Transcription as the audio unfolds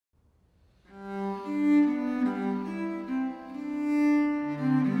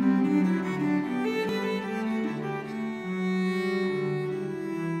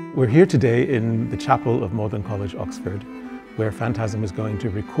We're here today in the chapel of Magdalen College, Oxford, where Phantasm is going to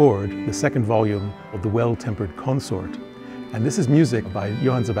record the second volume of the Well-Tempered Consort. And this is music by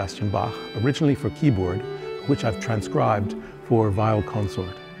Johann Sebastian Bach, originally for keyboard, which I've transcribed for viol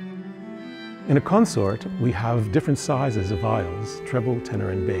consort. In a consort, we have different sizes of viols, treble,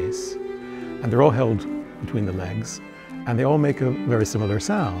 tenor, and bass. And they're all held between the legs, and they all make a very similar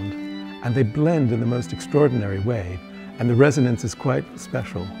sound. And they blend in the most extraordinary way, and the resonance is quite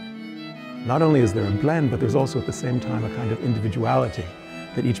special. Not only is there a blend, but there's also at the same time a kind of individuality,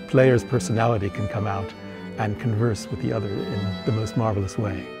 that each player's personality can come out and converse with the other in the most marvelous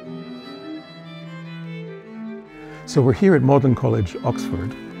way. So we're here at Magdalen College,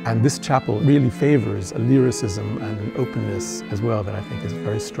 Oxford, and this chapel really favors a lyricism and an openness as well that I think is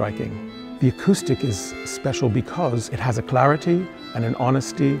very striking. The acoustic is special because it has a clarity and an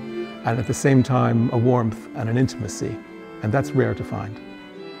honesty, and at the same time a warmth and an intimacy, and that's rare to find.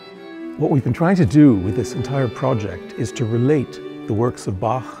 What we've been trying to do with this entire project is to relate the works of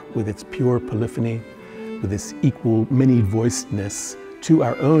Bach with its pure polyphony, with its equal many-voicedness, to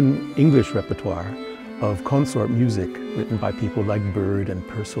our own English repertoire of consort music written by people like Bird and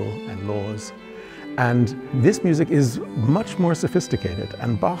Purcell and Laws. And this music is much more sophisticated,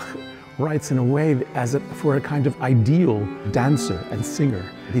 and Bach writes in a way for a kind of ideal dancer and singer.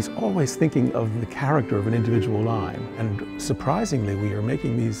 He's always thinking of the character of an individual line, and surprisingly we are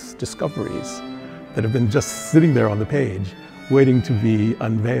making these discoveries that have been just sitting there on the page, waiting to be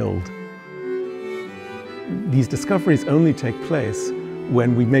unveiled. These discoveries only take place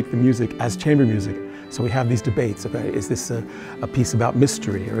when we make the music as chamber music. So we have these debates about, is this a piece about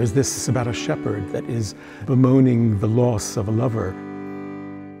mystery, or is this about a shepherd that is bemoaning the loss of a lover?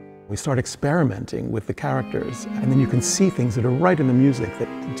 We start experimenting with the characters, and then you can see things that are right in the music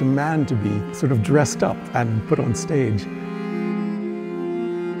that demand to be sort of dressed up and put on stage.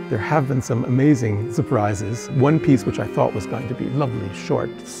 There have been some amazing surprises. One piece which I thought was going to be lovely, short,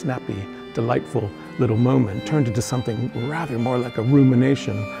 snappy, delightful little moment turned into something rather more like a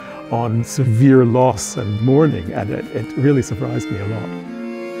rumination on severe loss and mourning, and it really surprised me a lot.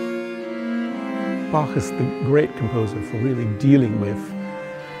 Bach is the great composer for really dealing with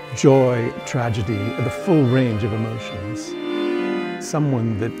joy, tragedy, the full range of emotions.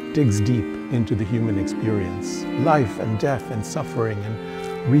 Someone that digs deep into the human experience, life and death and suffering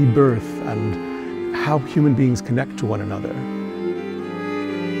and rebirth and how human beings connect to one another.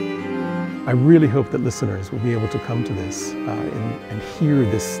 I really hope that listeners will be able to come to this and hear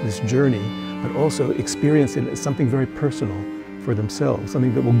this journey, but also experience it as something very personal for themselves,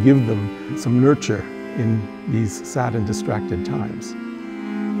 something that will give them some nurture in these sad and distracted times.